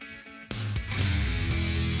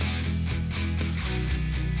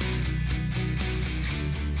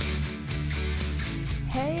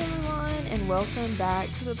welcome back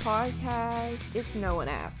to the podcast. It's No One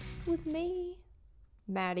Asked with me,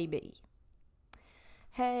 Maddie B.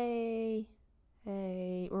 Hey,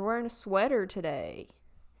 we're wearing a sweater today.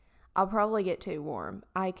 I'll probably get too warm.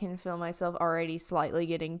 I can feel myself already slightly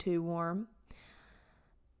getting too warm.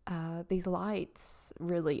 These lights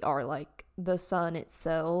really are like the sun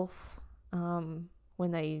itself. When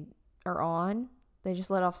they are on, they just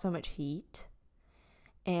let off so much heat.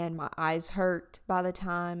 And my eyes hurt by the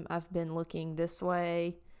time I've been looking this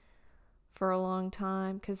way for a long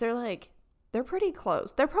time. Because they're pretty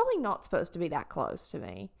close. They're probably not supposed to be that close to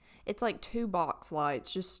me. It's like 2 box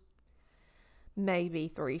lights just maybe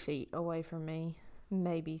 3 feet away from me.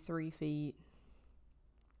 Maybe 3 feet.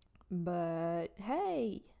 But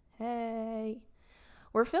hey.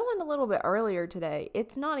 We're filming a little bit earlier today.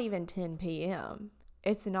 It's not even 10 p.m.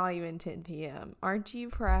 Aren't you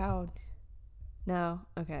proud? No?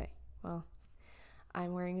 Okay. Well,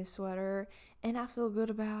 I'm wearing a sweater and I feel good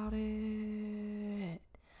about it.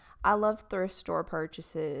 I love thrift store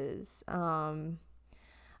purchases.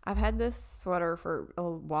 I've had this sweater for a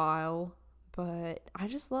while, but I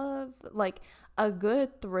just love, like, a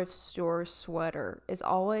good thrift store sweater is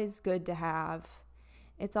always good to have.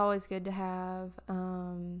 It's always good to have.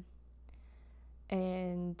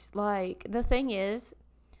 And, like, the thing is,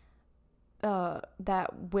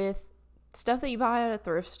 that with stuff that you buy at a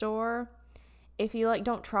thrift store, if you, like,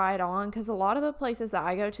 don't try it on, because a lot of the places that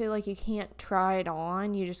I go to, like, you can't try it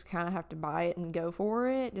on. You just kind of have to buy it and go for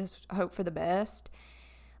it. Just hope for the best.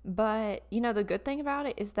 But, you know, the good thing about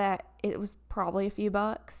it is that it was probably a few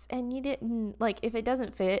bucks, and you didn't, like, if it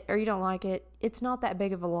doesn't fit or you don't like it, it's not that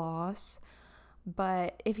big of a loss.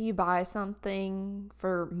 But if you buy something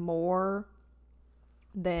for more,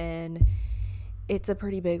 then it's a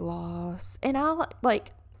pretty big loss. And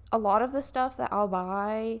like, a lot of the stuff that I'll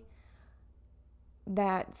buy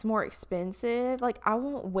that's more expensive, like, I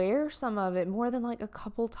won't wear some of it more than, like, a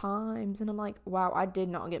couple times. And I'm like, wow, I did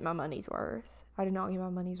not get my money's worth. I don't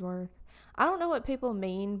know what people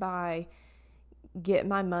mean by get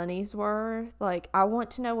my money's worth. Like, I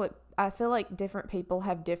want to know what, I feel like different people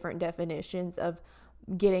have different definitions of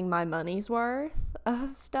getting my money's worth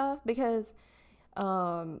of stuff, because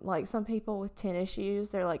like, some people with tennis shoes,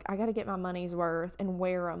 they're like, I gotta get my money's worth and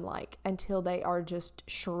wear them, like, until they are just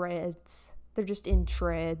shreds. They're just in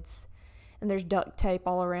shreds and there's duct tape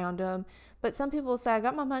all around them. But some people say, I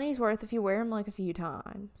got my money's worth if you wear them, like, a few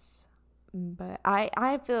times. But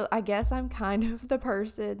I guess I'm kind of the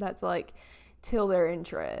person that's like, till they're in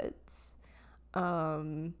shreds.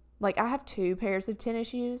 Like, I have 2 pairs of tennis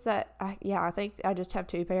shoes that I think I just have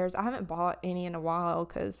 2 pairs. I haven't bought any in a while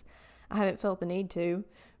because I haven't felt the need to.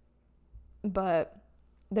 But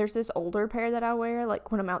there's this older pair that I wear,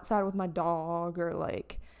 like, when I'm outside with my dog, or,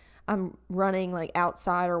 like, I'm running, like,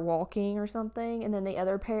 outside or walking or something. And then the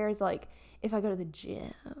other pair is, like, if I go to the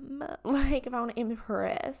gym, like, if I want to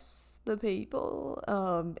impress the people,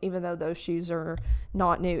 even though those shoes are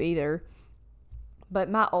not new either. But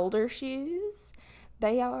my older shoes,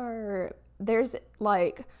 there's,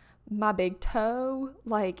 like, my big toe,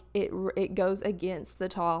 like, it goes against the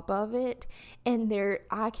top of it, and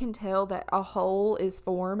I can tell that a hole is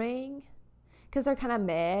forming, because they're kind of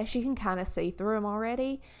mesh. You can kind of see through them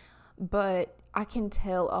already, but I can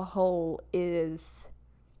tell a hole is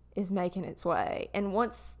making its way. And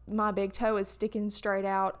once my big toe is sticking straight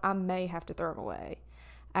out, I may have to throw them away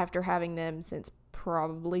after having them since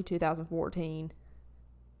probably 2014.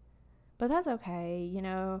 But that's okay, you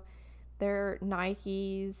know. They're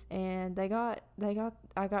Nikes, and I got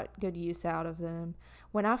good use out of them.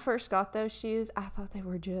 When I first got those shoes, I thought they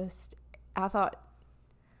were I thought,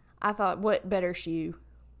 what better shoe?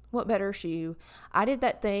 I did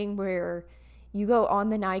that thing where you go on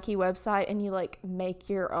the Nike website and you, like, make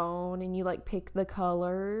your own, and you, like, pick the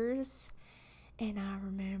colors. And I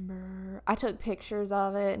remember I took pictures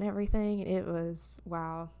of it and everything, and it was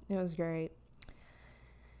great.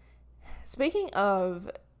 Speaking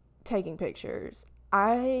of taking pictures,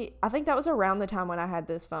 I think that was around the time when I had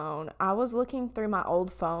this phone. I was looking through my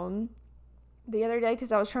old phone the other day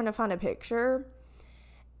because I was trying to find a picture,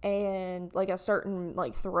 and, like, a certain,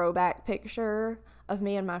 like, throwback picture of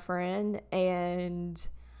me and my friend, and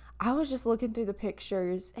I was just looking through the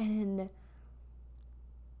pictures, and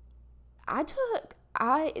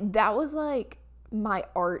that was, like, my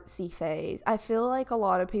artsy phase. I feel like a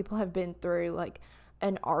lot of people have been through, like,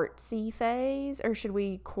 an artsy phase, or should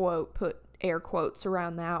we put air quotes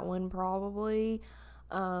around that one, probably.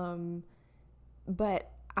 But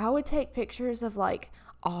I would take pictures of, like,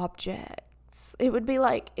 objects. It would be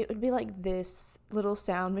like this little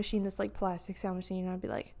sound machine, this, like, plastic sound machine, and I'd be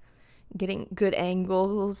like, getting good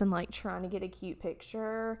angles and like trying to get a cute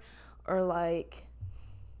picture, or like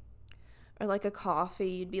a coffee.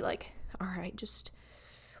 You'd be like, all right, just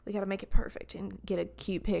we got to make it perfect and get a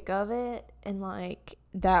cute pic of it. And like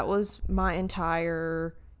that was my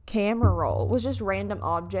entire camera roll, was just random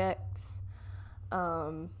objects,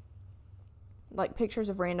 like pictures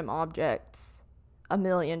of random objects a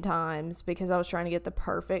million times, because I was trying to get the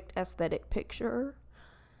perfect aesthetic picture.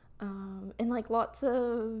 And like lots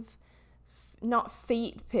of not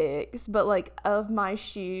feet pics, but like of my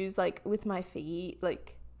shoes, like with my feet,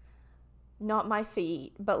 like not my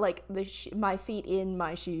feet, but like my feet in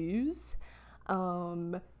my shoes.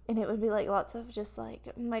 And it would be like lots of just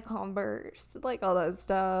like my Converse, like all that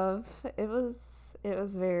stuff. It was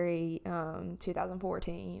very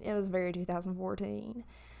 2014. It was very 2014.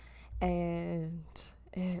 And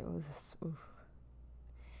it was, oof.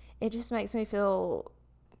 It just makes me feel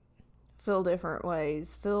different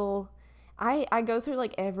ways. I go through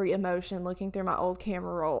like every emotion looking through my old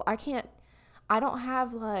camera roll. I don't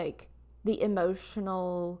have like the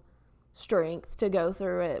emotional strength to go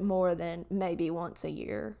through it more than maybe once a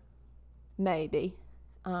year. Maybe.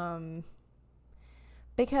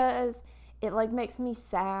 Because it like makes me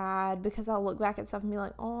sad, because I'll look back at stuff and be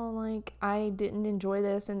like, oh, like I didn't enjoy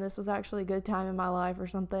this and this was actually a good time in my life or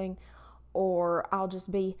something. Or I'll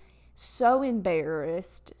just be so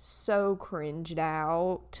embarrassed, so cringed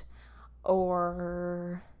out,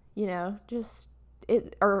 or, you know, just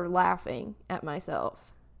or laughing at myself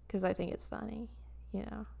because I think it's funny, you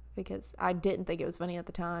know, because I didn't think it was funny at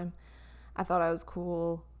the time. I thought I was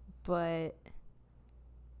cool, but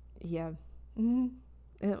yeah,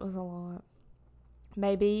 it was a lot.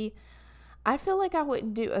 Maybe I feel like I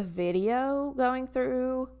wouldn't do a video going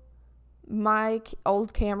through my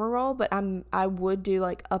old camera roll, but I would do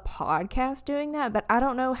like a podcast doing that, but I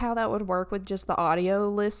don't know how that would work with just the audio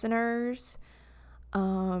listeners,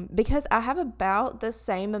 because I have about the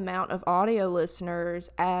same amount of audio listeners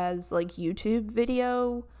as like YouTube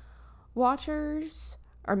video watchers,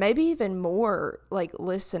 or maybe even more like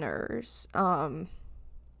listeners.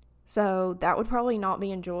 So that would probably not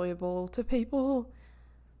be enjoyable to people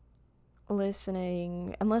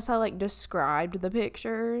listening unless I like described the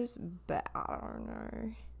pictures, but I don't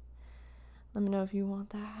know. Let me know if you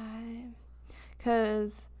want that,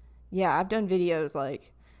 because yeah, I've done videos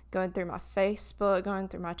like going through my Facebook, going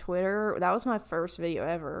through my Twitter. That was my first video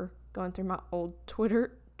ever, going through my old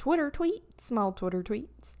Twitter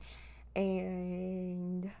tweets,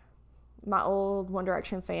 and my old One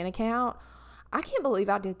Direction fan account. I can't believe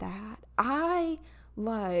I did that.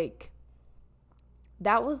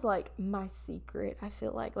 That was like my secret. I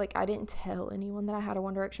feel like I didn't tell anyone that I had a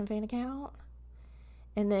One Direction fan account.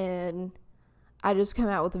 And then I just come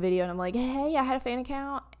out with a video and I'm like, hey, I had a fan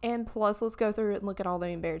account. And plus, let's go through it and look at all the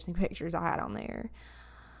embarrassing pictures I had on there.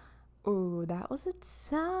 Ooh, that was a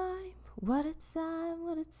time. What a time,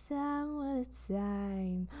 what a time, what a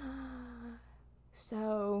time.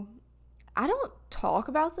 So, I don't talk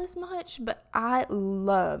about this much, but I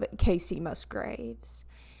love Kacey Musgraves.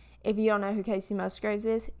 If you don't know who Kacey Musgraves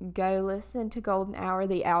is, go listen to Golden Hour,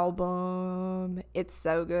 the album. It's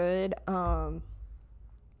so good. I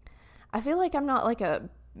feel like I'm not like a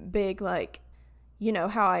big, like, you know,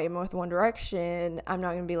 how I am with One Direction. I'm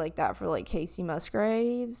not going to be like that for like Kacey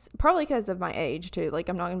Musgraves. Probably because of my age too. Like,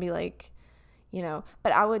 I'm not going to be like, you know,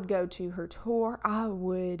 but I would go to her tour. I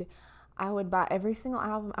would buy every single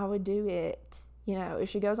album. I would do it. You know,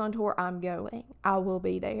 if she goes on tour, I'm going. I will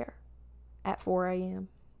be there at 4 a.m.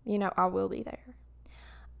 You know, I will be there.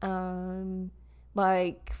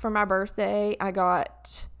 Like for my birthday, I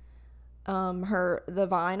got the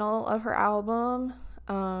vinyl of her album.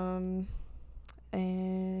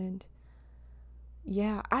 And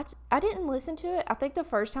yeah, I didn't listen to it. I think the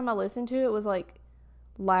first time I listened to it was like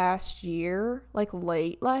last year, like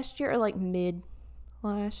late last year or like mid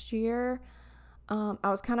last year. I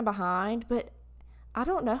was kind of behind, but I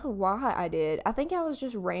don't know why I did. I think I was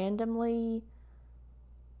just randomly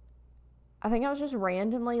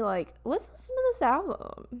like, let's listen to this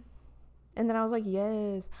album. And then I was like,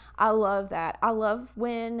 yes, I love that. I love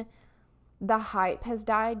when the hype has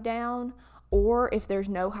died down, or if there's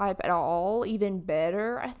no hype at all, even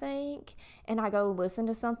better, I think. And I go listen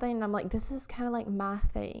to something and I'm like, this is kind of like my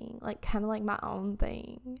thing, like kind of like my own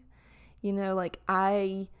thing. You know, like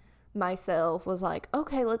I myself was like,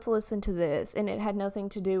 okay, let's listen to this. And it had nothing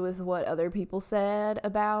to do with what other people said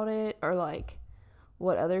about it, or like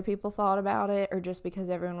what other people thought about it, or just because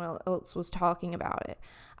everyone else was talking about it.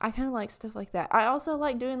 I kind of like stuff like that. I also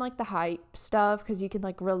like doing like the hype stuff because you can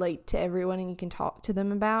like relate to everyone and you can talk to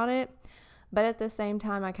them about it. But at the same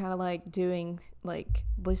time, I kind of like doing, like,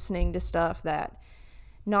 listening to stuff that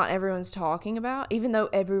not everyone's talking about, even though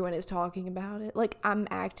everyone is talking about it. Like, I'm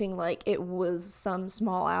acting like it was some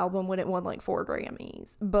small album when it won like 4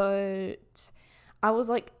 Grammys. But I was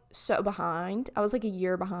like so behind. I was like a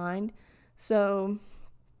year behind. So,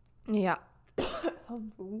 yeah.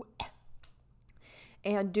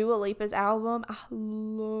 And Dua Lipa's album, I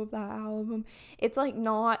love that album. It's like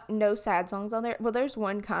no sad songs on there. Well, there's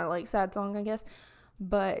one kind of like sad song, I guess.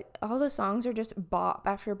 But all the songs are just bop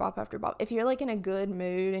after bop after bop. If you're like in a good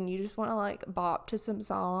mood and you just want to like bop to some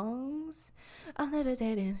songs,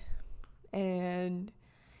 Unlimited, and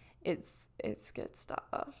it's good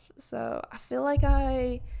stuff. So I feel like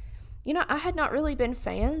I had not really been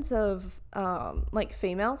fans of like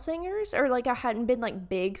female singers, or like I hadn't been like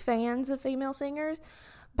big fans of female singers,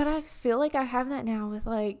 but I feel like I have that now with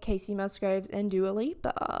like Casey Musgraves and Dua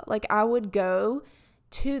Lipa. Like, I would go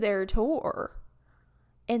to their tour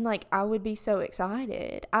and like I would be so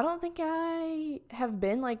excited. I don't think I have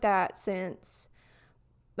been like that since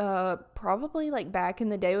probably like back in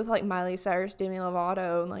the day with like Miley Cyrus, Demi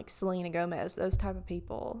Lovato, and like Selena Gomez, those type of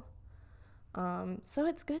people. So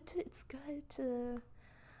it's good to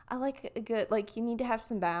I like a good, like, you need to have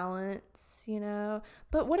some balance,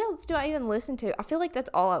 but what else do I even listen to? I feel like that's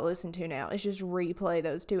all I listen to now is just replay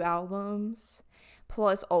those 2 albums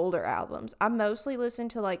plus older albums. I mostly listen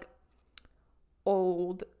to like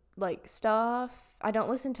old like stuff. I don't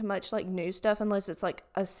listen to much like new stuff unless it's like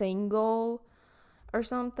a single or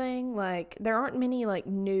something. Like, there aren't many like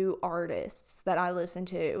new artists that I listen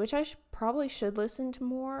to, which I probably should listen to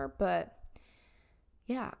more, but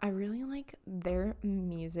yeah, I really like their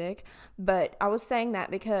music. But I was saying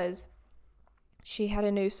that because she had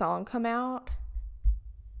a new song come out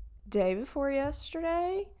day before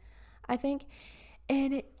yesterday, I think.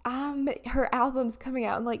 And her album's coming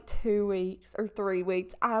out in like 2 weeks or 3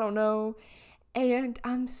 weeks. I don't know. And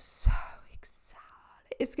I'm so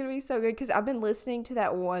excited. It's going to be so good because I've been listening to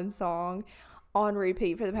that one song on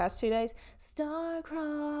repeat for the past 2 days.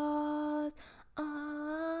 Star-crossed.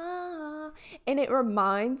 And it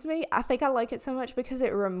reminds me, I think I like it so much because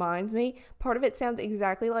it reminds me, part of it sounds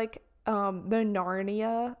exactly like the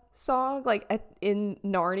Narnia song, like in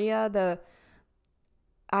Narnia,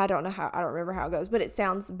 I don't remember how it goes, but it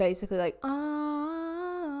sounds basically like and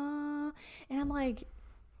I'm like,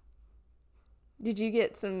 you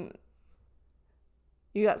got some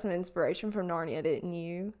inspiration from Narnia, didn't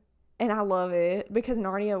you? And I love it because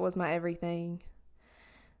Narnia was my everything.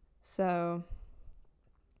 So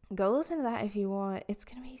go listen to that if you want. It's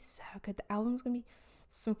going to be so good. The album's going to be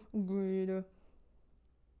so good.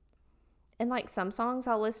 And like some songs,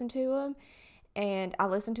 I'll listen to them and I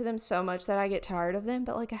listen to them so much that I get tired of them.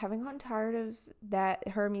 But like, I haven't gotten tired of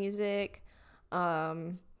her music.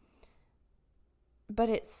 But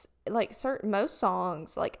it's like most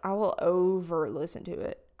songs, like I will over listen to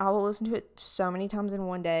it. I will listen to it so many times in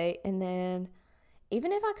one day. And then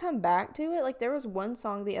even if I come back to it, like there was one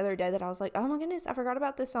song the other day that I was like, oh my goodness, I forgot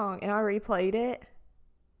about this song. And I replayed it.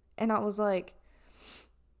 And I was like,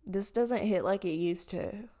 this doesn't hit like it used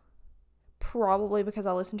to. Probably because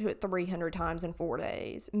I listened to it 300 times in 4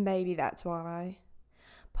 days. Maybe that's why.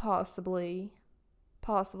 Possibly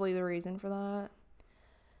the reason for that.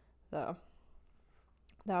 So,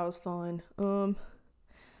 that was fun. Let's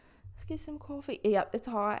get some coffee. Yep, it's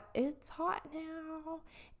hot. It's hot now.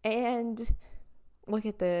 And look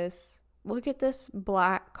at this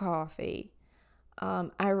black coffee.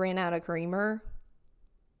 I ran out of creamer.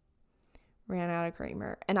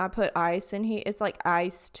 And I put ice in here. It's like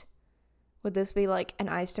iced. Would this be like an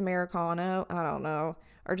iced Americano? I don't know.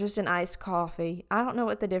 Or just an iced coffee. I don't know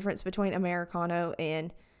what the difference between Americano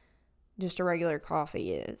and just a regular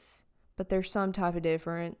coffee is. But there's some type of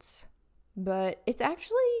difference. But it's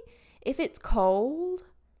actually, if it's cold,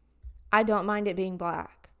 I don't mind it being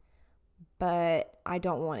black. But I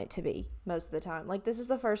don't want it to be most of the time. Like, this is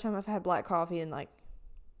the first time I've had black coffee in like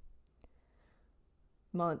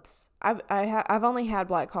months. I've only had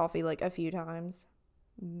black coffee like a few times.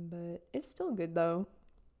 But it's still good though.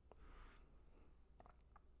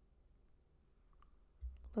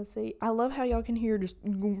 Let's see. I love how y'all can hear just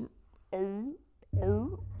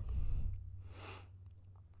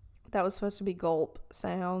that was supposed to be gulp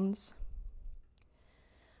sounds.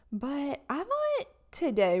 But I thought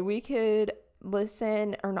today we could me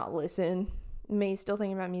still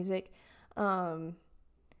thinking about music.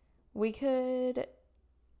 We could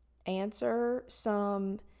answer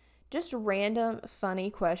some just random funny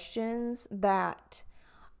questions that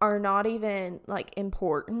are not even like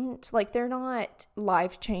important. Like, they're not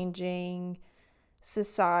life-changing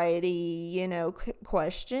society,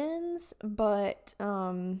 questions. questions, but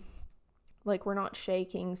like we're not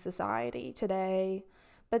shaking society today.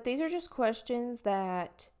 But these are just questions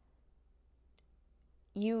that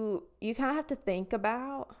you kind of have to think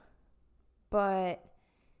about, but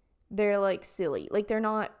they're like silly. Like they're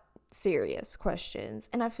not serious questions.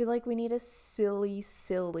 And I feel like we need a silly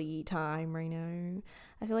time right now.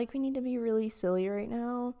 I feel like we need to be really silly right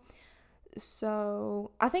now.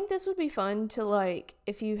 So I think this would be fun to, like,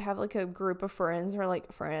 if you have like a group of friends or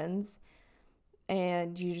like friends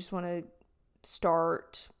and you just want to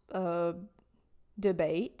start a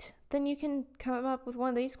debate, then you can come up with one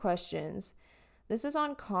of these questions. This is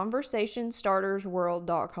on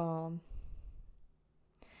conversationstartersworld.com.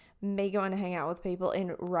 Me going to hang out with people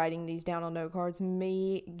and writing these down on note cards.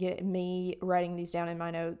 Me writing these down in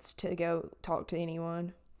my notes to go talk to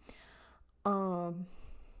anyone.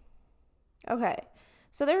 Okay,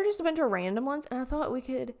 so there were just a bunch of random ones, and I thought we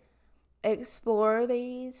could explore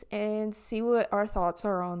these and see what our thoughts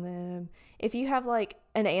are on them. If you have like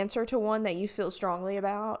an answer to one that you feel strongly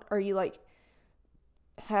about, or you like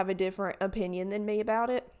have a different opinion than me about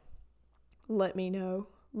it, let me know.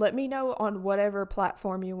 Let me know on whatever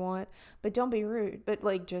platform you want, but don't be rude, but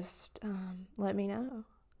like just let me know.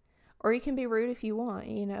 Or you can be rude if you want,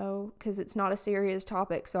 you know, because it's not a serious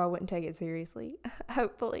topic, so I wouldn't take it seriously.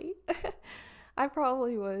 Hopefully. I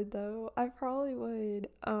probably would, though. I probably would.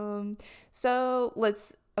 Okay,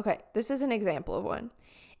 this is an example of one.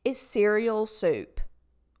 Is cereal soup?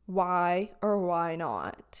 Why or why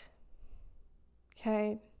not?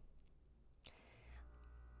 Okay.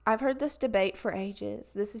 I've heard this debate for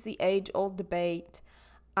ages. This is the age-old debate.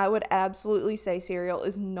 I would absolutely say cereal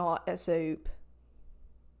is not a soup.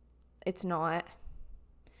 It's not.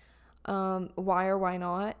 Why or why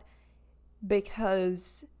not?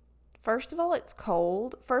 Because first of all, it's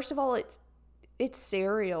cold. First of all, it's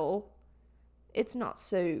cereal. It's not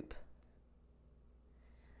soup.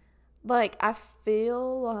 Like, I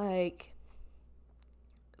feel like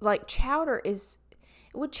chowder is...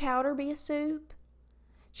 Would chowder be a soup?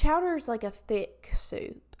 Chowder is like a thick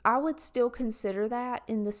soup. I would still consider that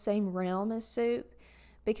in the same realm as soup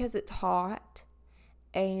because it's hot.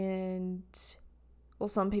 And, well,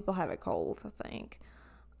 some people have it cold, I think.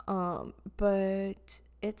 But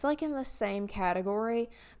it's like in the same category.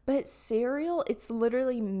 But cereal, it's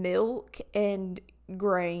literally milk and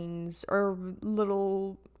grains or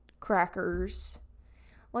little crackers.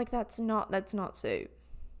 Like, that's not soup.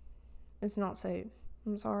 It's not soup.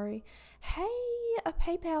 I'm sorry. Hey, a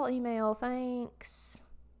PayPal email, thanks.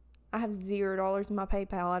 I have $0 in my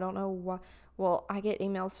PayPal. I don't know why. Well, I get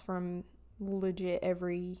emails from legit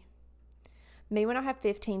me when I have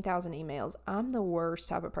 15,000 emails. I'm the worst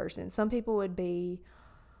type of person. Some people would be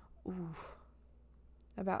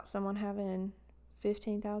about someone having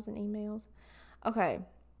 15,000 emails. Okay.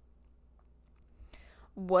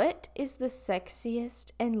 What is the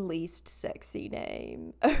sexiest and least sexy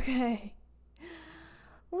name? Okay.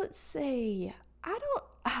 Let's see.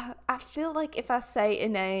 I feel like if I say a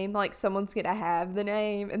name, like someone's gonna have the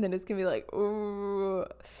name and then it's gonna be like, ooh.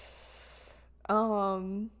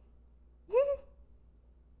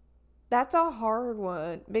 That's a hard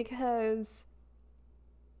one because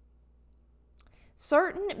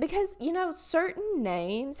certain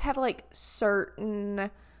names have like certain,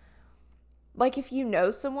 like if you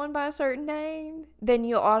know someone by a certain name, then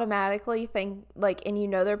you'll automatically think like, and you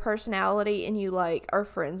know their personality and you like are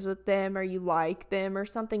friends with them or you like them or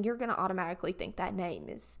something, you're going to automatically think that name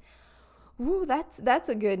is, ooh, that's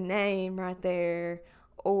a good name right there.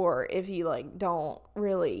 Or if you like don't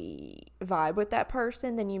really vibe with that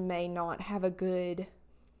person, then you may not have a good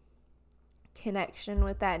connection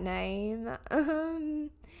with that name.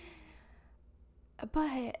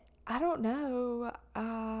 But I don't know.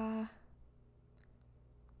 I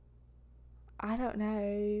don't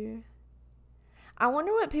know. I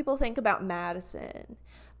wonder what people think about Madison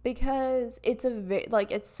because it's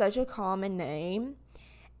it's such a common name,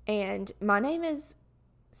 and my name is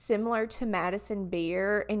similar to Madison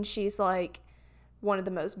Beer, and she's like one of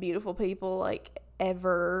the most beautiful people like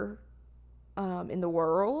ever in the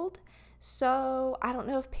world. So I don't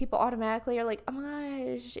know if people automatically are like, oh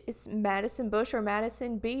my gosh, it's Madison Bush or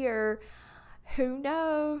Madison Beer. Who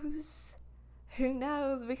knows? Who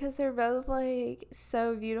knows? Because they're both like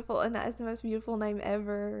so beautiful, and that is the most beautiful name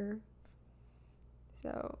ever.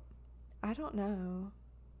 So I don't know.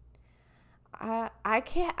 I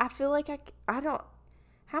can't. I feel like I don't.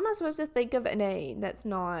 How am I supposed to think of a name that's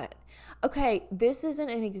not... Okay, this isn't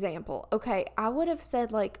an example. Okay, I would have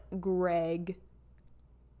said like Greg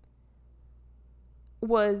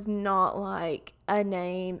was not like a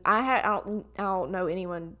name. I don't know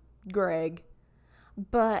anyone Greg.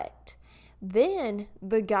 But then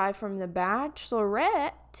the guy from The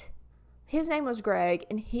Bachelorette, his name was Greg,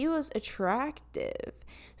 and he was attractive.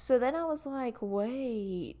 So then I was like,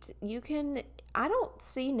 wait, I don't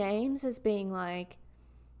see names as being like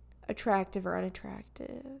attractive or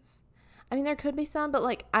unattractive. I mean, there could be some, but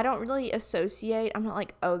like, I don't really associate. I'm not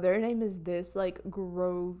like, oh, their name is this, like,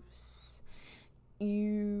 gross.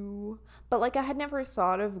 Ew. But like, I had never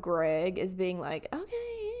thought of Greg as being like,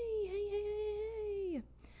 okay, hey.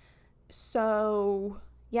 So,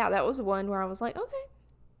 yeah, that was one where I was like, okay,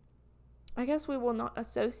 I guess we will not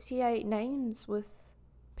associate names with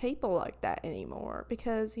people like that anymore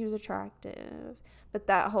because he was attractive. But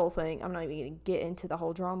that whole thing, I'm not even going to get into the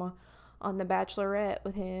whole drama on The Bachelorette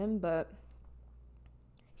with him, but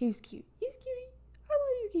he was cute. He's cutie. I thought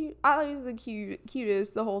he was cute. I thought he was the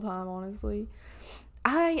cutest the whole time, honestly.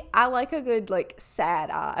 I like a good, like, sad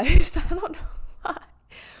eyes. I don't know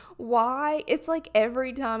why. It's like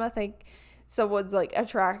every time I think someone's, like,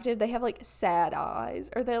 attractive, they have, like, sad eyes.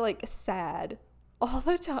 Or they're, like, sad all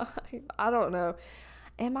the time. I don't know.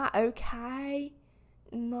 Am I okay?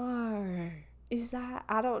 No. Is that?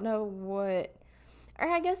 I don't know what. Or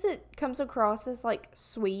I guess it comes across as, like,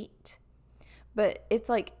 sweet. But it's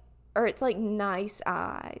like, or it's like nice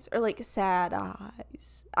eyes or like sad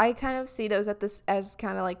eyes. I kind of see those as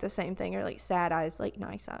kind of like the same thing, or like sad eyes, like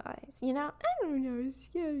nice eyes. You know, I don't know. It's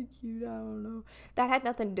kind of cute. I don't know. That had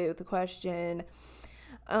nothing to do with the question.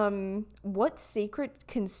 What secret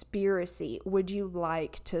conspiracy would you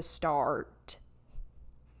like to start?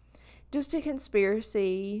 Just a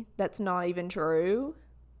conspiracy that's not even true.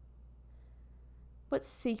 What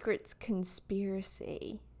secret's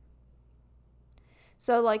conspiracy?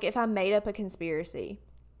 So, like, if I made up a conspiracy,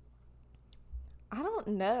 I don't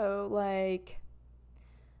know, like,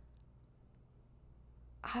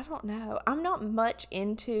 I don't know. I'm not much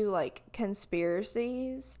into, like,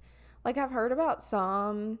 conspiracies. Like, I've heard about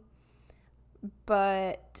some,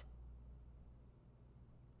 but,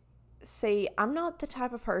 see, I'm not the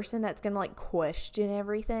type of person that's gonna, like, question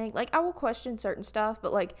everything. Like, I will question certain stuff,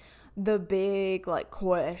 but, like, the big, like,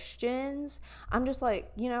 questions, I'm just like,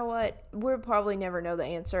 you know what, we'll probably never know the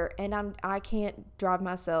answer, and I can't drive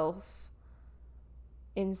myself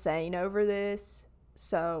insane over this,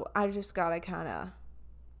 so I just gotta kind of,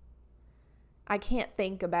 I can't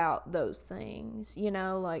think about those things, you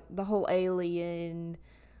know, like the whole alien,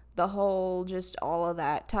 the whole just all of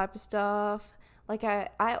that type of stuff. Like,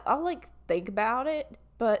 I'll like think about it,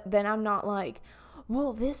 but then I'm not like,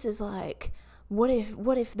 well, this is like, what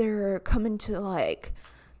if they're coming to, like,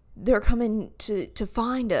 they're coming to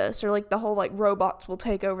find us, or like the whole, like, robots will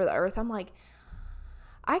take over the earth. I'm like,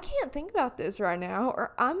 I can't think about this right now,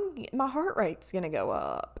 or my heart rate's gonna go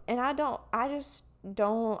up, and I just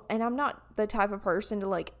don't, and I'm not the type of person to,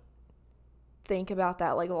 like, think about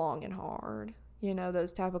that, like, long and hard, you know,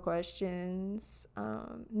 those type of questions.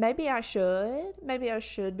 Maybe I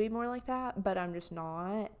should be more like that, but I'm just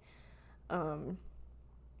not.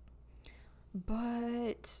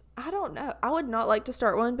 But I don't know. I would not like to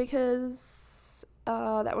start one because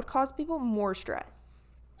that would cause people more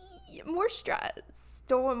stress. More stress.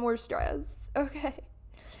 Don't want more stress. Okay.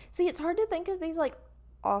 See, it's hard to think of these, like,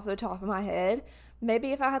 off the top of my head.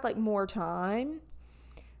 Maybe if I had, like, more time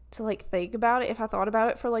to, like, think about it, if I thought about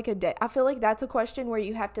it for, like, a day. I feel like that's a question where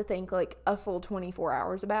you have to think, like, a full 24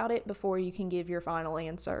 hours about it before you can give your final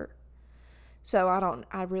answer. So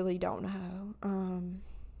I really don't know.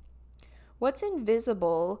 What's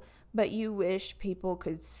invisible but you wish people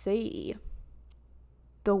could see?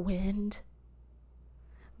 The wind.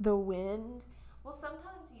 The wind. Well,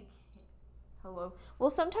 sometimes you can. Hello. Well,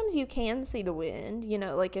 sometimes you can see the wind, you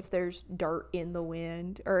know, like if there's dirt in the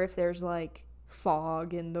wind, or if there's, like,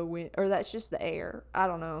 fog in the wind, or that's just the air. I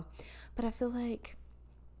don't know. But I feel like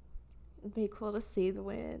it'd be cool to see the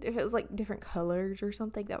wind. If it was, like, different colors or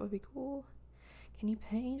something, that would be cool. Can you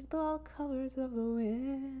paint with all colors of the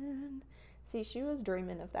wind? See, she was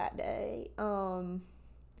dreaming of that day. But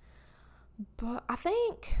I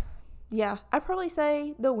think, yeah, I'd probably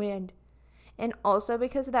say the wind. And also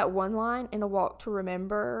because of that one line in A Walk to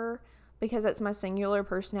Remember, because that's my singular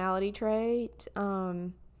personality trait,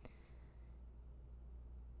 our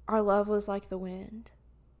love was like the wind.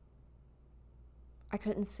 I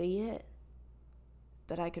couldn't see it,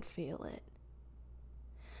 but I could feel it.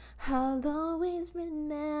 I'll always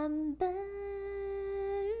remember.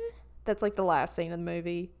 That's like the last scene of the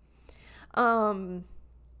movie.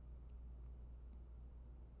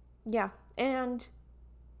 Yeah, and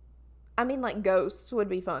I mean, like, ghosts would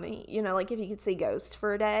be funny, you know, like if you could see ghosts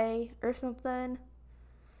for a day or something.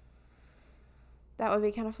 That would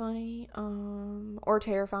be kind of funny. Or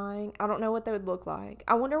terrifying. I don't know what they would look like.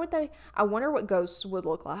 I wonder what ghosts would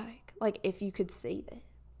look like. Like if you could see it,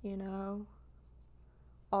 you know?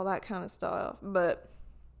 All that kind of stuff. But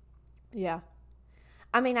yeah.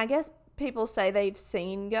 I mean, I guess people say they've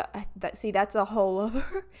seen that. See, that's a whole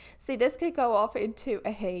other. See, this could go off into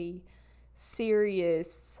a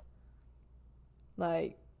serious,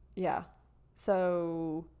 like, yeah.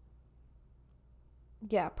 So,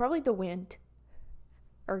 yeah, probably the wind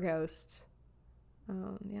or ghosts.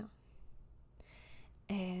 Yeah.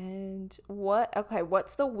 And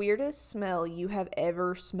what's the weirdest smell you have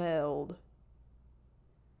ever smelled?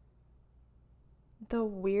 The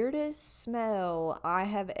weirdest smell I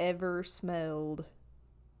have ever smelled.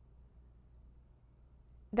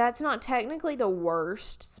 That's not technically the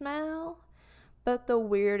worst smell, but the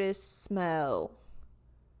weirdest smell.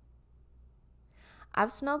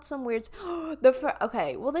 I've smelled some weird.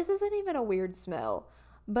 Okay, well, this isn't even a weird smell,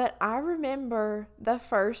 but I remember the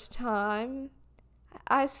first time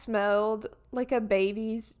I smelled like a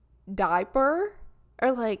baby's diaper,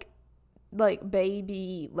 or like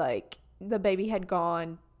baby, like the baby had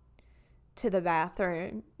gone to the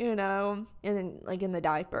bathroom, you know, and then like in the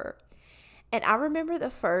diaper. And I remember the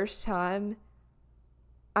first time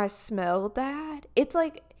I smelled that. It's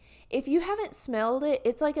like, if you haven't smelled it,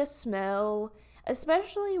 it's like a smell,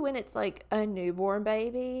 especially when it's like a newborn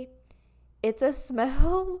baby. It's a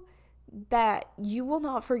smell that you will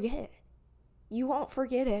not forget. You won't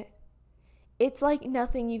forget it. It's like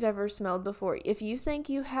nothing you've ever smelled before. If you think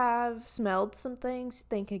you have smelled some things,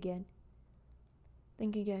 think again.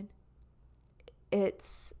 Think again.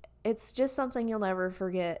 It's just something you'll never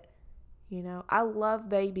forget. You know, I love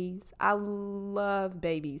babies.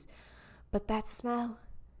 But that smell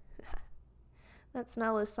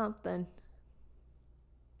is something.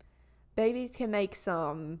 Babies can make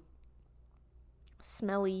some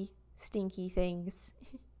smelly, stinky things.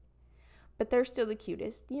 But they're still the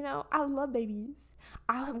cutest. You know, I love babies.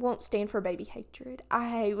 I won't stand for baby hatred. I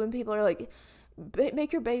hate when people are like,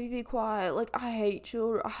 make your baby be quiet. Like, I hate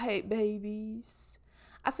children. I hate babies.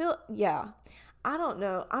 I don't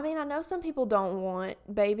know. I mean, I know some people don't want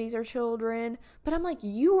babies or children, but I'm like,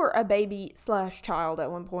 you were a baby / child at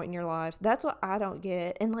one point in your life. That's what I don't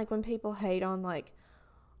get. And like when people hate on like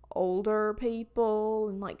older people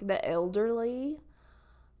and like the elderly,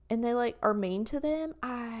 and they like are mean to them,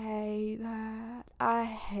 I hate that. I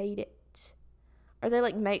hate it. Or they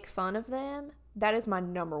like make fun of them. That is my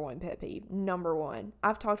number one pet peeve. Number one.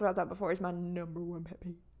 I've talked about that before. It's my number one pet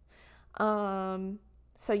peeve.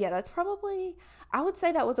 So yeah, that's probably, I would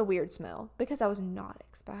say that was a weird smell because I was not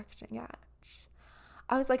expecting it.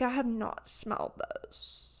 I was like, I have not smelled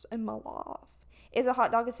this in my life. Is a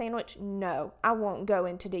hot dog a sandwich? No. I won't go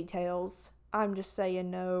into details. I'm just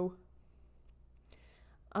saying no.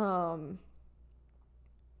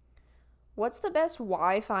 What's the best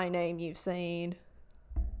Wi-Fi name you've seen?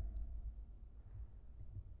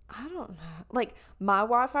 I don't know. Like, my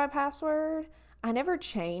Wi-Fi password, I never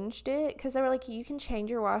changed it because they were like, you can change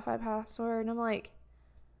your Wi-Fi password. And I'm like,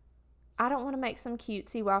 I don't want to make some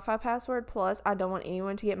cutesy Wi-Fi password. Plus, I don't want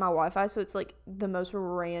anyone to get my Wi-Fi. So it's like the most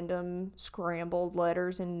random scrambled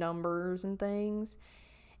letters and numbers and things.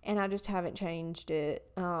 And I just haven't changed it.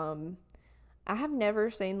 I have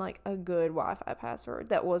never seen like a good Wi-Fi password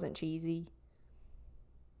that wasn't cheesy.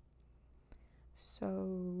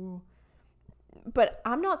 So, but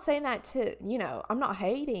I'm not saying that to, you know, I'm not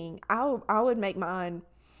hating. I would make mine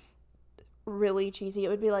really cheesy. It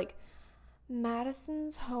would be like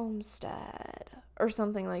Madison's Homestead or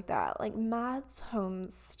something like that. Like Matt's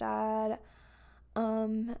Homestead.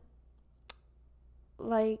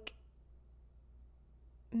 Like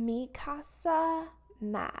Mi Casa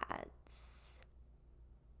Mads.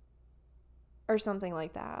 Or something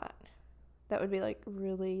like that. That would be like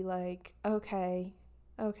really like, okay,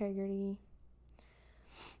 Gertie.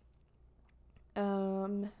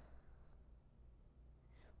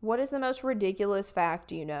 What is the most ridiculous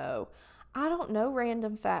fact you know? I don't know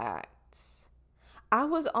random facts. I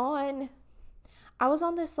was on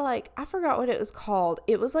this like, I forgot what it was called.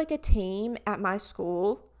 It was like a team at my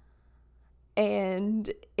school.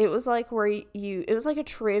 And it was like it was like a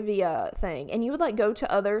trivia thing. And you would like go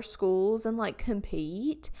to other schools and like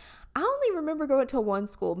compete. I only remember going to one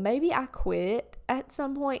school. Maybe I quit at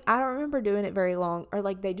some point. I don't remember doing it very long, or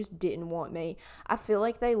like they just didn't want me. I feel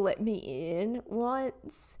like they let me in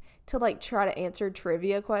once to like try to answer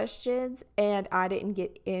trivia questions, and I didn't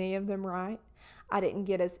get any of them right. I didn't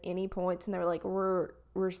get us any points, and they were like, we're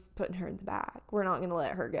putting her in the back. We're not going to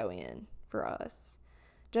let her go in for us.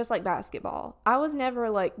 Just like basketball. I was never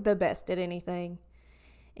like the best at anything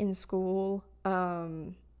in school.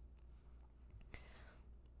 Um,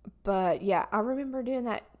 but yeah, I remember doing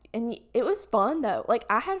that, and it was fun though. Like,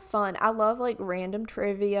 I had fun. I love like random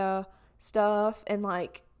trivia stuff, and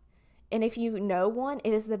like, and if you know one,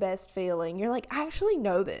 it is the best feeling. You're like, I actually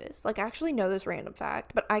know this. Like, I actually know this random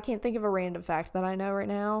fact, but I can't think of a random fact that I know right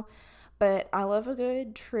now. But I love a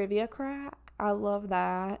good trivia crack. I love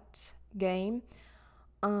that game.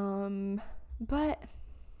 But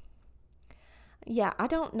yeah, I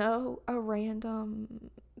don't know a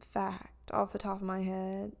random fact off the top of my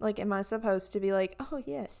head. Like, am I supposed to be like, oh,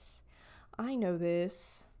 yes, I know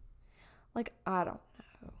this? Like, I don't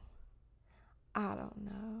know. I don't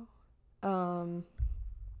know.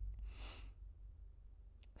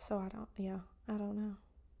 So I don't know.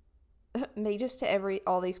 Me just to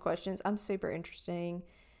all these questions, I'm super interesting.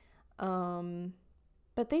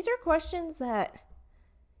 But these are questions that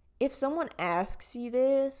if someone asks you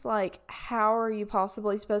this, like, how are you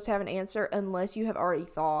possibly supposed to have an answer unless you have already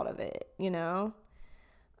thought of it, you know?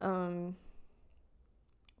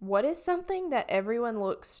 What is something that everyone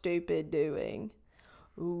looks stupid doing?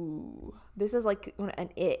 Ooh, this is like an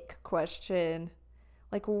ick question.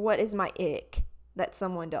 Like, what is my ick that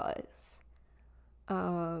someone does?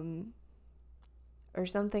 Or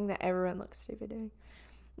something that everyone looks stupid doing.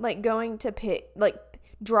 Like like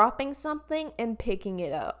dropping something and picking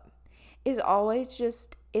it up is always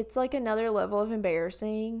just, it's like another level of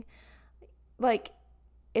embarrassing. Like,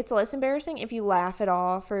 it's less embarrassing if you laugh it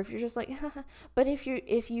off or if you're just like, but if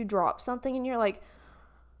you drop something and you're like,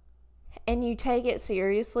 and you take it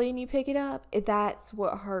seriously and you pick it up, that's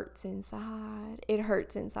what hurts inside. It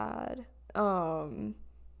hurts inside.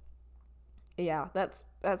 Yeah, that's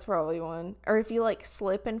probably one. Or if you like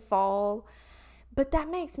slip and fall, but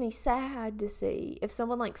that makes me sad to see if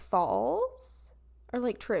someone like falls or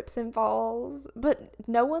like trips and falls, but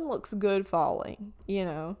no one looks good falling, you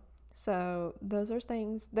know? So those are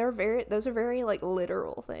things, those are very like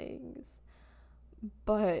literal things,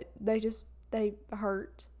 but they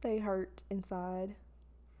hurt inside.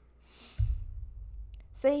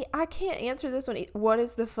 See, I can't answer this one. What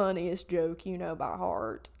is the funniest joke you know by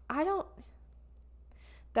heart?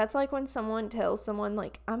 That's like when someone tells someone,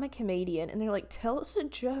 like, I'm a comedian, and they're like, tell us a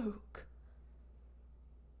joke.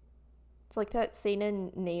 It's like that scene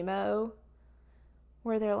in Nemo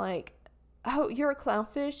where they're like, oh, you're a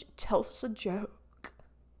clownfish? Tell us a joke.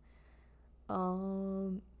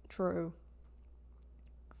 True.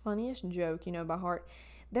 Funniest joke you know by heart.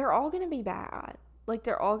 They're all going to be bad. Like,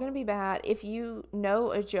 they're all going to be bad. If you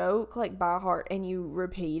know a joke, like, by heart and you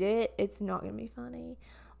repeat it, it's not going to be funny.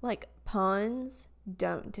 Like, puns,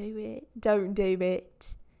 don't do it. Don't do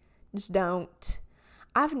it. Just don't.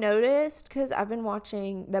 I've noticed, because I've been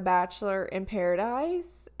watching The Bachelor in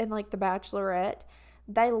Paradise and, like, The Bachelorette,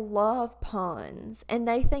 they love puns, and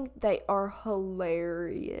they think they are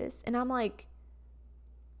hilarious. And I'm like,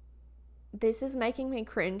 this is making me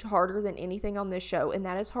cringe harder than anything on this show, and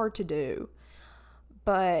that is hard to do.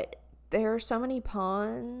 But there are so many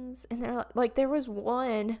puns, and they're like, there was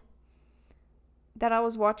one that I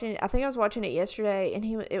was watching, I think I was watching it yesterday, and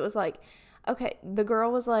it was like, okay, the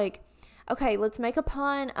girl was like, okay, let's make a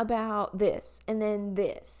pun about this and then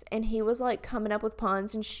this, and he was like coming up with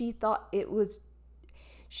puns, and she thought it was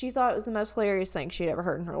the most hilarious thing she'd ever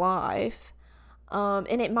heard in her life.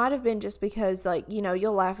 And it might have been just because, like, you know,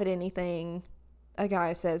 you'll laugh at anything a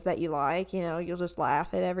guy says that you like, you know, you'll just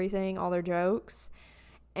laugh at everything, all their jokes.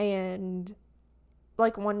 And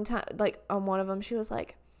like one time, like on one of them, she was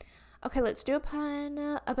like, okay, let's do a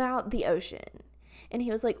pun about the ocean. And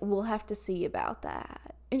he was like, we'll have to see about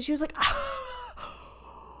that. And she was like, and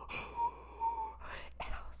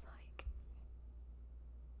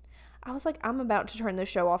I was like, I'm about to turn this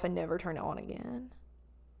show off and never turn it on again.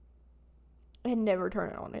 And never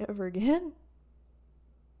turn it on ever again.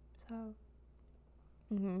 So,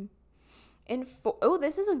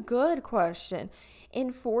 this is a good question.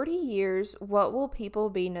 In 40 years, what will people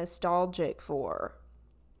be nostalgic for?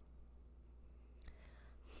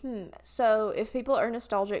 So if people are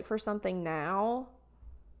nostalgic for something now,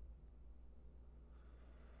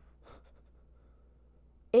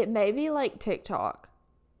 it may be like TikTok.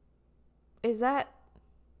 Is that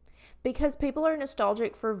because people are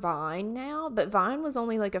nostalgic for Vine now, but Vine was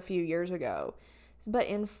only like a few years ago. But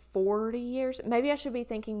in 40 years, maybe I should be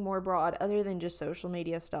thinking more broad other than just social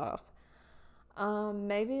media stuff.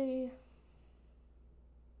 Maybe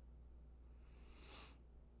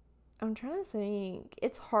I'm trying to think.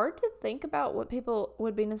 It's hard to think about what people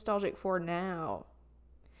would be nostalgic for now.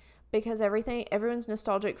 Because everyone's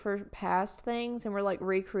nostalgic for past things, and we're like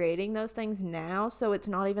recreating those things now, so it's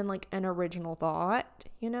not even like an original thought,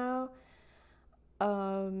 you know?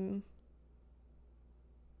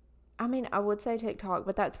 I mean, I would say TikTok,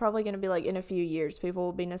 but that's probably going to be like in a few years. People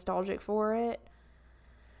will be nostalgic for it.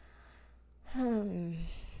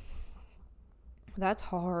 That's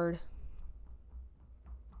hard.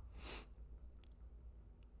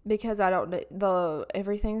 Because I don't,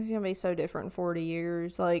 everything's going to be so different in 40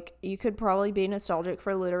 years. Like, you could probably be nostalgic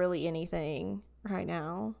for literally anything right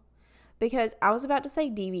now. Because I was about to say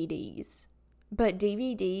DVDs. But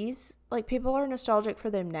DVDs, like, people are nostalgic for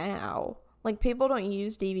them now. Like, people don't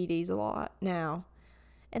use DVDs a lot now.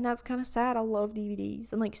 And that's kind of sad. I love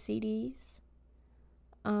DVDs and, like, CDs.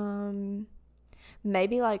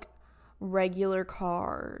 Maybe, like, regular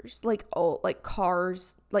cars. Like, old, like,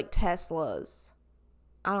 cars, like Teslas.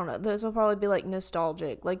 I don't know. Those will probably be, like,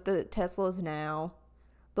 nostalgic. Like, the Teslas now.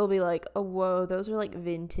 They'll be like, oh, whoa, those are, like,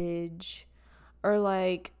 vintage. Or,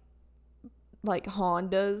 like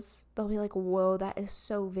Hondas. They'll be like, whoa, that is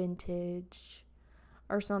so vintage.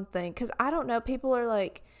 Or something. Because I don't know. People are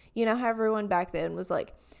like, you know how everyone back then was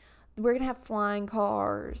like, we're going to have flying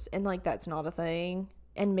cars. And, like, that's not a thing.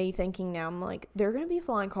 And me thinking now, I'm like, they're going to be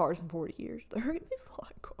flying cars in 40 years. They're going to be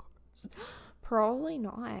flying cars. Probably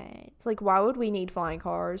not. It's like, why would we need flying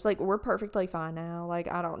cars? Like, we're perfectly fine now.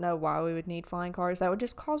 Like, I don't know why we would need flying cars. That would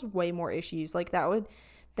just cause way more issues. Like, that would,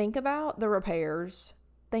 think about the repairs.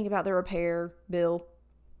 Think about the repair bill.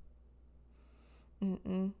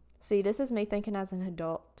 See, this is me thinking as an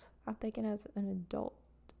adult. I'm thinking as an adult.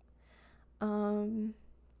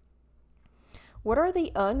 What are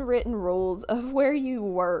the unwritten rules of where you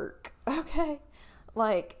work? Okay.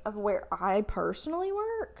 Like, of where I personally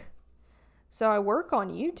work? So I work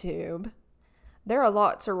on YouTube. There are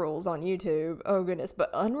lots of rules on YouTube. Oh, goodness. But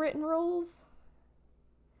unwritten rules?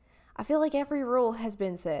 I feel like every rule has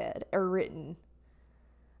been said or written.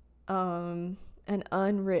 An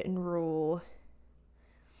unwritten rule.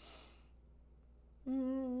 I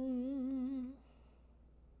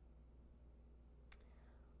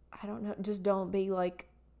don't know. Just don't be like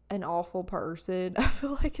an awful person. I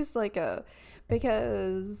feel like it's like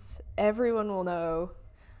because everyone will know.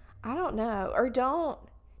 I don't know. Or don't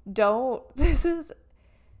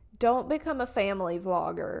become a family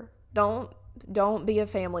vlogger. Don't be a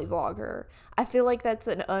family vlogger. I feel like that's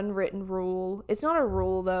an unwritten rule. It's not a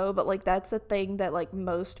rule though, but like that's a thing that like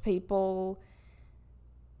most people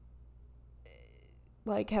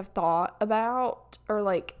like have thought about, or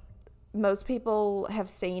like most people have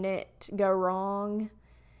seen it go wrong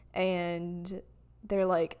and they're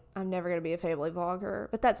like, I'm never going to be a family vlogger.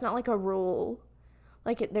 But that's not like a rule.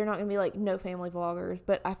 Like they're not going to be like no family vloggers,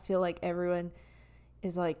 but I feel like everyone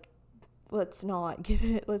is like, let's not get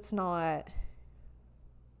it. Let's not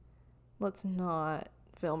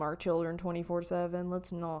film our children 24/7.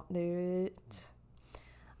 Let's not do it.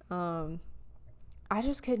 I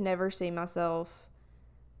just could never see myself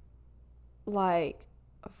like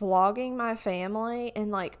vlogging my family and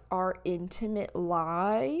like our intimate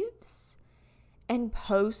lives and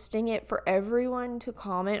posting it for everyone to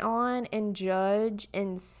comment on and judge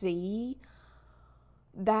and see.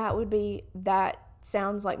 That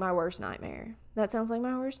sounds like my worst nightmare.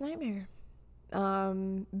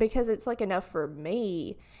 Because it's like enough for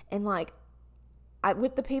me, and like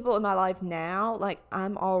with the people in my life now, like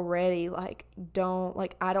I'm already like I don't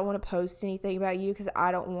want to post anything about you because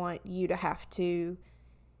I don't want you to have to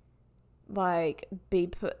like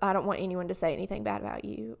I don't want anyone to say anything bad about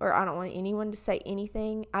you, or I don't want anyone to say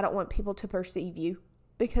anything. I don't want people to perceive you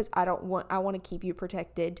because I want to keep you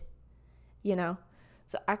protected, you know?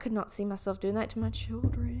 So I could not see myself doing that to my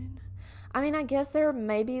children. I mean, I guess there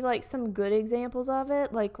may be like some good examples of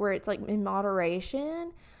it, like where it's like in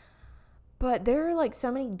moderation, but there are like so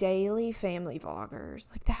many daily family vloggers.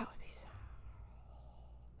 Like that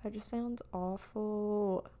just sounds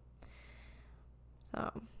awful.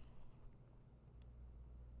 So,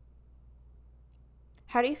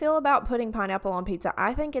 how do you feel about putting pineapple on pizza?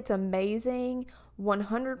 I think it's amazing.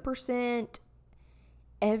 100%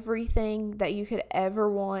 everything that you could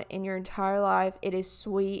ever want in your entire life. It is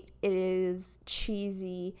sweet. It is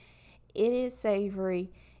cheesy. It is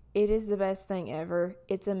savory. It is the best thing ever.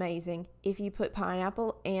 It's amazing. If you put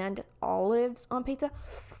pineapple and olives on pizza,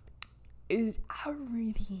 it is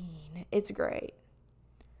everything. It's great.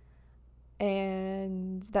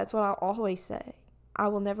 And that's what I always say. I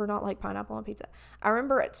will never not like pineapple on pizza. I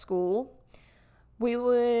remember at school,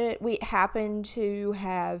 we happened to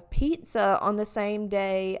have pizza on the same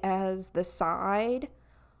day as the side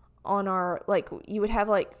on our, like, you would have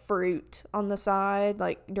like fruit on the side,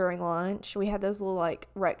 like during lunch. We had those little like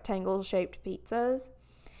rectangle shaped pizzas,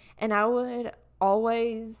 and I would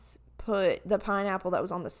always put the pineapple that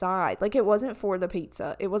was on the side. Like, it wasn't for the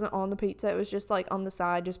pizza. It wasn't on the pizza. It was just like on the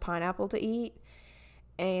side, just pineapple to eat.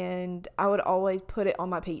 and I would always put it on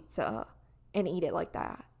my pizza and eat it like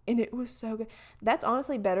that. And it was so good. That's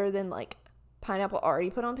honestly better than like pineapple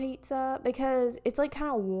already put on pizza because it's like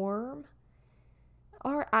kind of warm.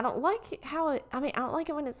 Or I don't like I don't like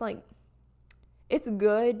it when it's like, it's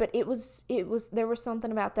good, but there was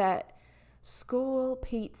something about that school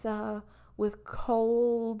pizza with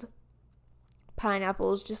cold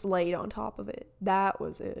pineapples just laid on top of it. That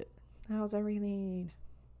was it. That was everything.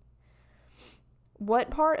 What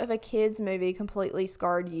part of a kid's movie completely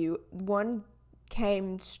scarred you? One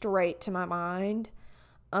came straight to my mind.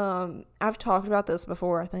 I've talked about this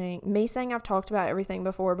before, I think. Me saying I've talked about everything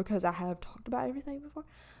before because I have talked about everything before,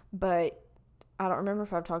 but I don't remember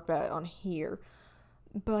if I've talked about it on here.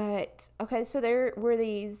 But, okay, so there were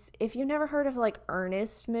these, if you've never heard of, like,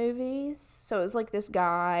 Ernest movies, so it was, like, this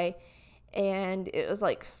guy, and it was,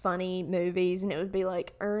 like, funny movies, and it would be,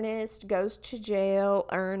 like, Ernest goes to jail,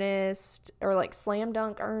 Ernest, or, like, Slam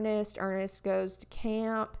Dunk Ernest, Ernest goes to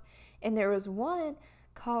camp, and there was one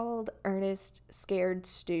called Ernest Scared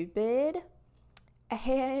Stupid,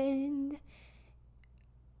 and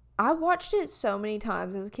I watched it so many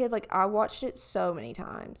times as a kid, like, I watched it so many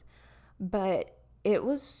times, but it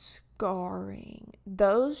was scarring.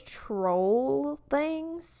 Those troll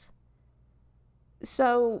things.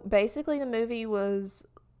 So basically the movie was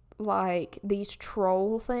like these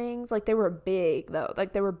troll things. Like they were big though.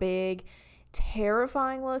 Like they were big,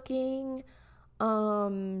 terrifying looking.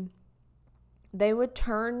 They would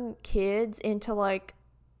turn kids into like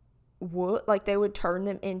wood. Like they would turn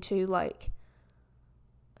them into like,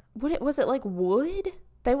 was it like wood?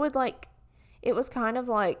 They would like, it was kind of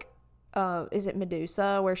like, is it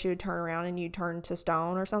Medusa where she would turn around and you turn to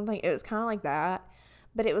stone or something? It was kind of like that,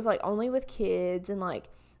 but it was like only with kids, and like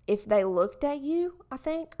if they looked at you, I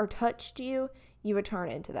think, or touched you, you would turn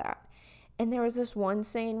into that. And there was this one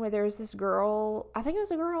scene where there was this girl, I think it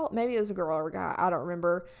was a girl, maybe it was a girl or a guy, I don't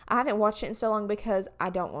remember. I haven't watched it in so long because I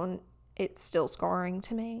don't want, it's still scarring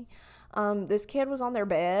to me. This kid was on their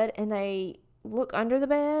bed and they look under the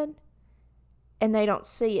bed and they don't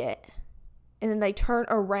see it. And then they turn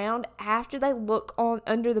around after they look on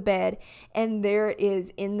under the bed, and there it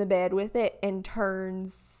is in the bed with it, and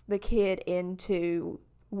turns the kid into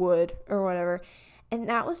wood or whatever. And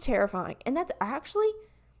that was terrifying. And that's actually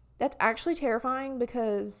terrifying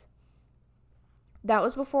because that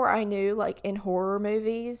was before I knew, like in horror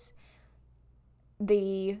movies,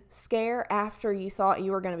 the scare after you thought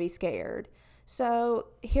you were going to be scared. So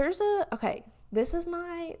okay, this is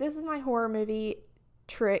my horror movie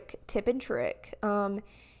tip and trick.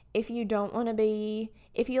 If you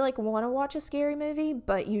like want to watch a scary movie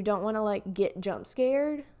but you don't want to like get jump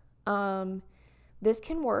scared, this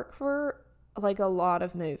can work for like a lot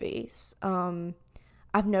of movies.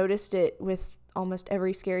 I've noticed it with almost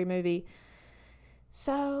every scary movie.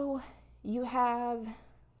 So you have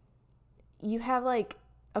like,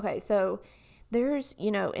 okay, so there's,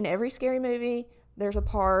 in every scary movie there's a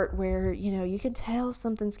part where, you can tell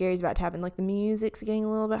something scary is about to happen. Like the music's getting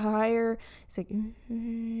a little bit higher. It's like,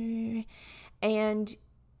 and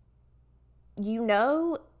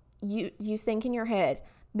you think in your head,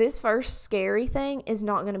 this first scary thing is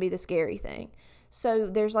not going to be the scary thing. So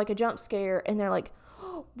there's like a jump scare and they're like,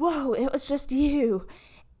 oh, whoa, it was just you.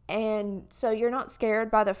 And so you're not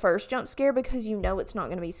scared by the first jump scare because it's not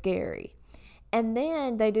going to be scary. And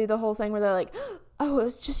then they do the whole thing where they're like, oh, it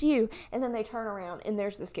was just you. And then they turn around and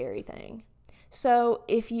there's the scary thing. So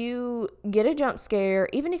if you get a jump scare,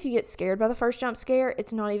 even if you get scared by the first jump scare,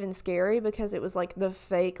 it's not even scary because it was like the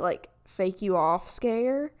fake you off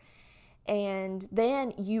scare. And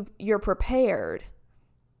then you're prepared.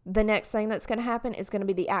 The next thing that's going to happen is going to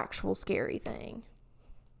be the actual scary thing.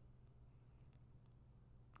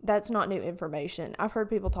 That's not new information. I've heard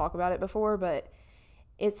people talk about it before, but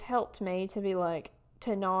it's helped me to be like,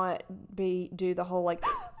 to not do the whole like,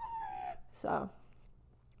 so.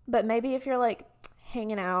 But maybe if you're like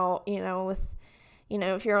hanging out, with,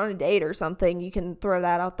 if you're on a date or something, you can throw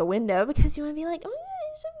that out the window because you want to be like, oh my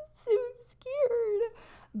gosh, I'm so scared.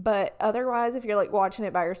 But otherwise, if you're like watching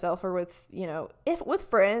it by yourself or with, if with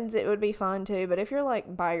friends, it would be fun too. But if you're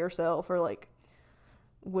like by yourself or like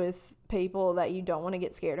with people that you don't want to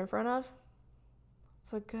get scared in front of,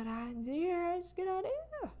 it's a good idea. It's a good idea.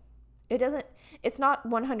 It's not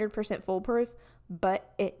 100% foolproof,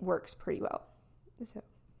 but it works pretty well. So,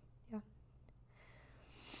 yeah.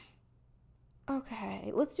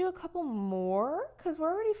 Okay, let's do a couple more because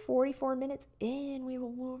we're already 44 minutes in. We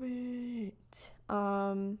love it.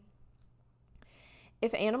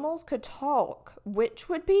 If animals could talk, which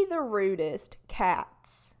would be the rudest?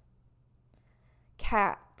 Cats.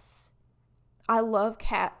 I love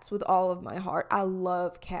cats with all of my heart. I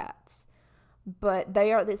love cats, but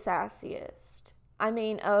they are the sassiest. I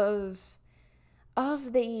mean, of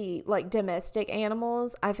the like domestic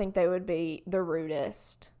animals, I think they would be the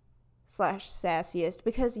rudest slash sassiest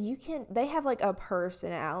because they have like a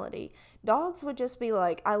personality. Dogs would just be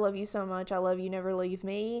like, I love you so much, I love you, never leave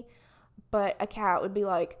me. But a cat would be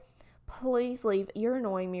like, please leave, you're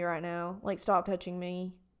annoying me right now, like stop touching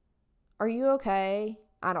me, are you okay?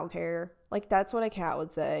 I don't care. Like that's what a cat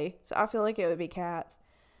would say. So I feel like it would be cats.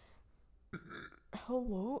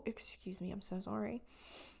 Hello, excuse me, I'm so sorry.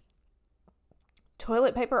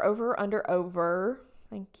 Toilet paper over or under? Over.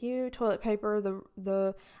 Thank you. Toilet paper,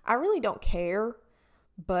 the I really don't care,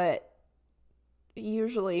 but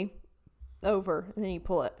usually over, and then you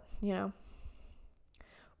pull it, you know.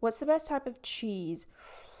 What's the best type of cheese?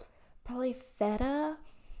 Probably feta.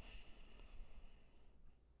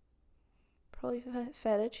 Probably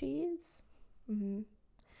feta cheese.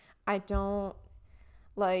 I don't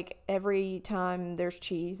like every time there's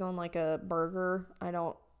cheese on like a burger,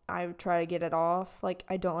 I try to get it off. Like,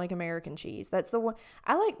 I don't like American cheese. That's the one.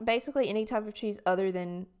 I like basically any type of cheese other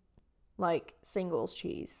than, like, singles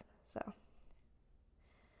cheese. So.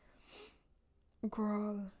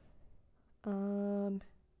 Girl.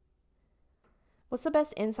 What's the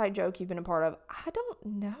best inside joke you've been a part of? I don't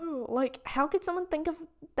know. Like, how could someone think of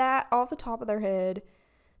that off the top of their head?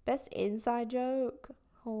 Best inside joke?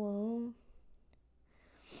 Hello?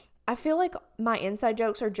 I feel like my inside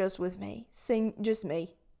jokes are just with me. Just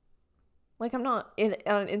me. Like, I'm not on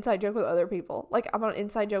an inside joke with other people. Like, I'm on an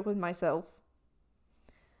inside joke with myself.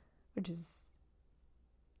 Which is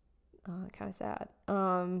kind of sad.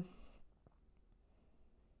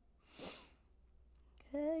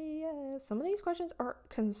 Okay, yeah. Some of these questions are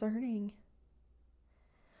concerning.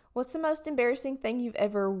 What's the most embarrassing thing you've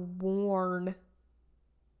ever worn?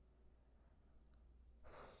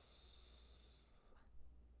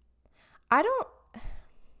 I don't...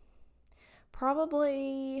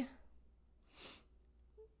 Probably...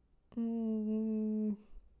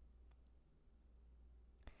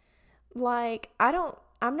 Like,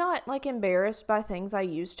 I'm not, like, embarrassed by things I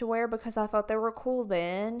used to wear because I thought they were cool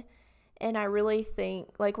then. And I really think,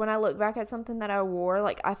 like, when I look back at something that I wore,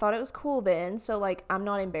 like, I thought it was cool then. So, like, I'm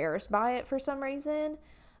not embarrassed by it for some reason.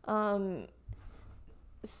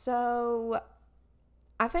 So,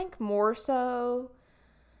 I think more so,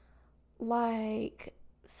 like,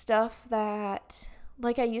 stuff that...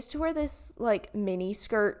 Like, I used to wear this, like, mini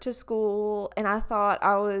skirt to school, and I thought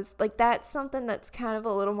I was, like, that's something that's kind of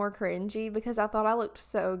a little more cringy because I thought I looked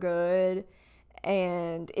so good,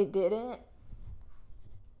 and it didn't.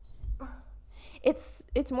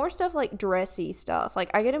 It's more stuff like dressy stuff. Like,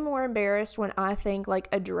 I get more embarrassed when I think, like,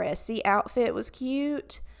 a dressy outfit was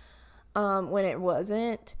cute, when it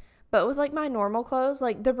wasn't. But with, like, my normal clothes,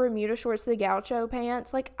 like, the Bermuda shorts, the gaucho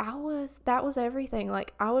pants, like, that was everything.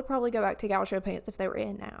 Like, I would probably go back to gaucho pants if they were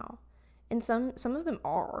in now. And some of them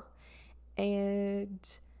are. And,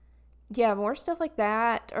 yeah, more stuff like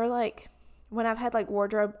that. Or, like, when I've had, like,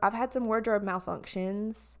 I've had some wardrobe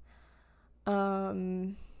malfunctions.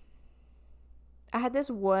 I had this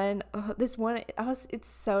one, it's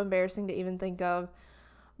so embarrassing to even think of.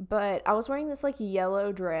 But I was wearing this, like,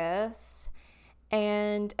 yellow dress.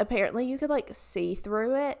 And apparently you could, like, see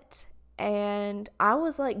through it. And I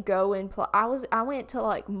was, like, I went to,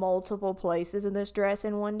 like, multiple places in this dress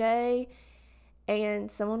in one day.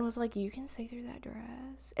 And someone was like, you can see through that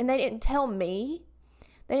dress. And they didn't tell me.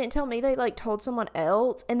 They, like, told someone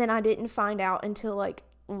else. And then I didn't find out until, like,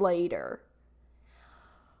 later.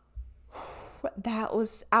 I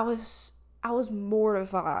was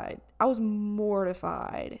mortified.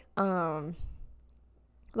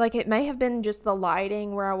 Like, it may have been just the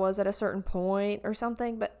lighting where I was at a certain point or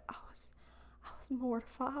something, but I was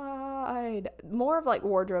mortified. More of, like,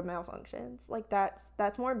 wardrobe malfunctions. Like,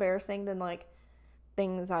 that's more embarrassing than, like,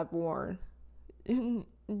 things I've worn.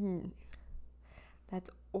 That's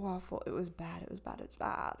awful. It was bad.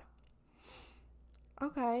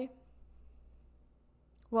 Okay.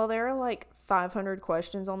 Well, there are, like, 500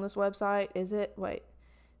 questions on this website. Is it? Wait.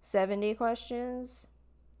 70 questions?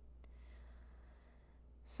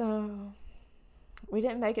 So, we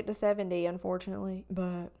didn't make it to 70, unfortunately,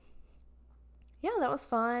 but yeah, that was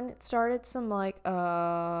fun. It started some, like,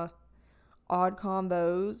 odd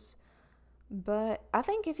combos, but I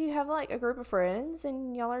think if you have, like, a group of friends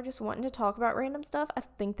and y'all are just wanting to talk about random stuff, I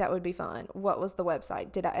think that would be fun. What was the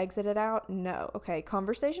website? Did I exit it out? No. Okay,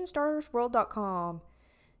 conversationstartersworld.com.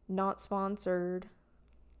 Not sponsored.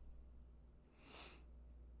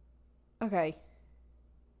 Okay.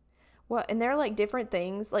 What? And they're like different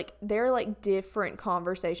things. Like they're like different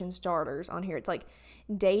conversation starters on here. It's like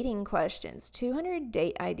dating questions, 200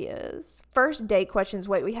 date ideas, first date questions.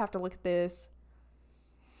 Wait, we have to look at this.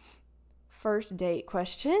 First date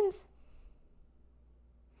questions.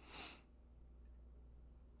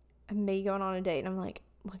 And me going on a date, and I'm like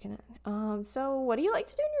looking at. So what do you like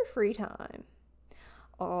to do in your free time?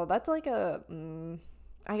 Oh, that's like I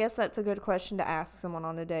guess that's a good question to ask someone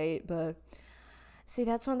on a date, but see,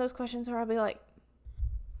 that's one of those questions where I'll be like,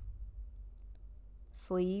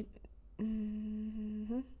 sleep.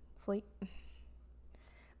 Sleep.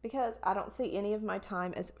 Because I don't see any of my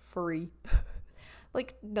time as free.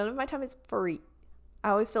 Like, none of my time is free.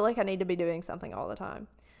 I always feel like I need to be doing something all the time.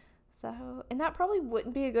 So, and that probably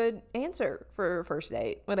wouldn't be a good answer for a first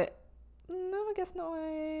date, would it? No, I guess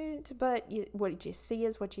not. But what you see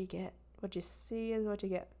is what you get. What you see is what you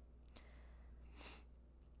get.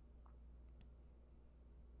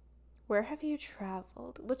 Where have you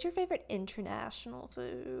traveled? What's your favorite international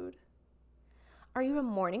food? Are you a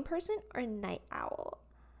morning person or a night owl?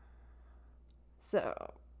 So,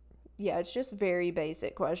 yeah, it's just very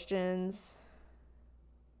basic questions.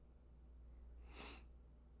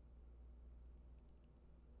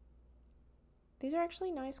 These are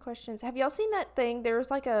actually nice questions. Have y'all seen that thing? It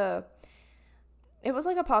was like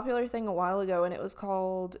a popular thing a while ago, and it was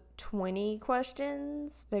called 20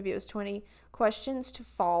 questions. Maybe it was 20 questions to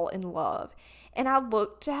fall in love. And I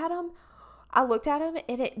looked at them,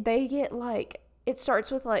 and they get like, it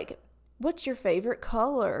starts with like, what's your favorite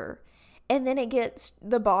color? And then it gets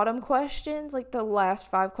the bottom questions, like the last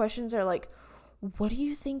 5 questions are like, what do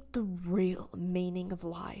you think the real meaning of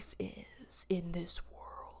life is in this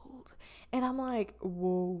world? And I'm like,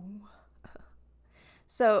 whoa.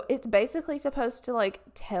 So it's basically supposed to like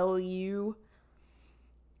tell you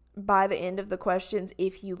by the end of the questions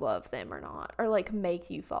if you love them or not, or like make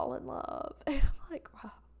you fall in love. And I'm like,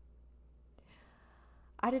 wow.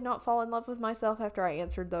 I did not fall in love with myself after I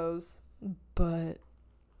answered those, but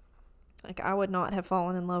like I would not have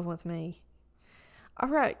fallen in love with me. All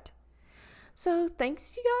right. So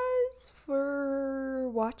thanks you guys for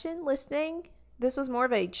watching, listening. This was more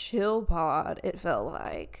of a chill pod, it felt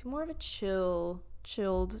like. More of a chilled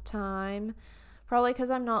time. Probably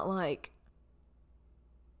because I'm not like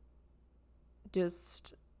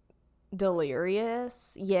just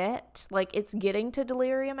delirious yet. Like it's getting to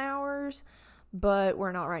delirium hours, but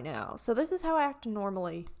we're not right now. So this is how I act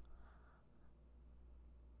normally.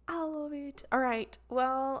 I love it. All right.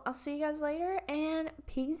 Well, I'll see you guys later and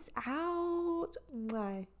peace out.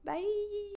 Bye. Bye.